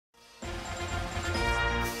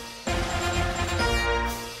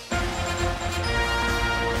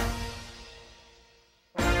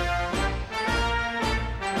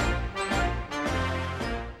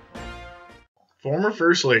Former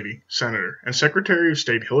First Lady, Senator, and Secretary of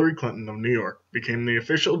State Hillary Clinton of New York became the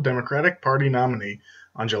official Democratic Party nominee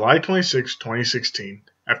on July 26, 2016,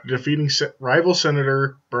 after defeating rival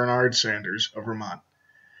Senator Bernard Sanders of Vermont.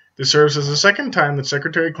 This serves as the second time that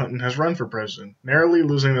Secretary Clinton has run for president, narrowly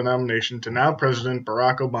losing the nomination to now President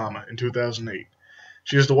Barack Obama in 2008.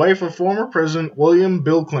 She is the wife of former President William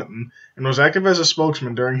Bill Clinton and was active as a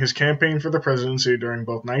spokesman during his campaign for the presidency during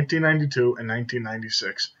both 1992 and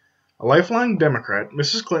 1996. A lifelong Democrat,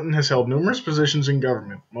 Mrs. Clinton has held numerous positions in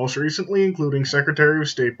government, most recently including Secretary of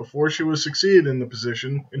State before she was succeeded in the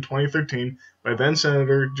position in 2013 by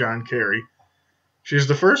then-Senator John Kerry. She is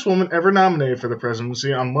the first woman ever nominated for the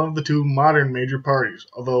presidency on one of the two modern major parties,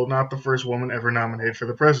 although not the first woman ever nominated for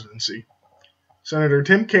the presidency. Senator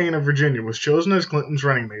Tim Kaine of Virginia was chosen as Clinton's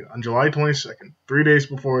running mate on July 22nd, 3 days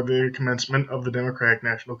before the commencement of the Democratic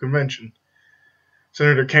National Convention.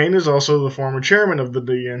 Senator Kaine is also the former chairman of the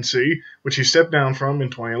DNC, which he stepped down from in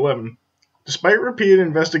 2011. Despite repeated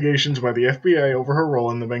investigations by the FBI over her role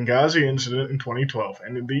in the Benghazi incident in 2012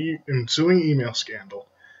 and the ensuing email scandal,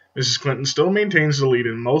 Mrs. Clinton still maintains the lead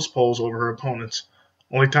in most polls over her opponents.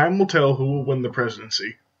 Only time will tell who will win the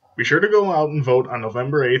presidency. Be sure to go out and vote on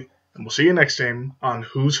November 8th, and we'll see you next time on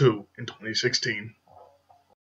Who's Who in 2016.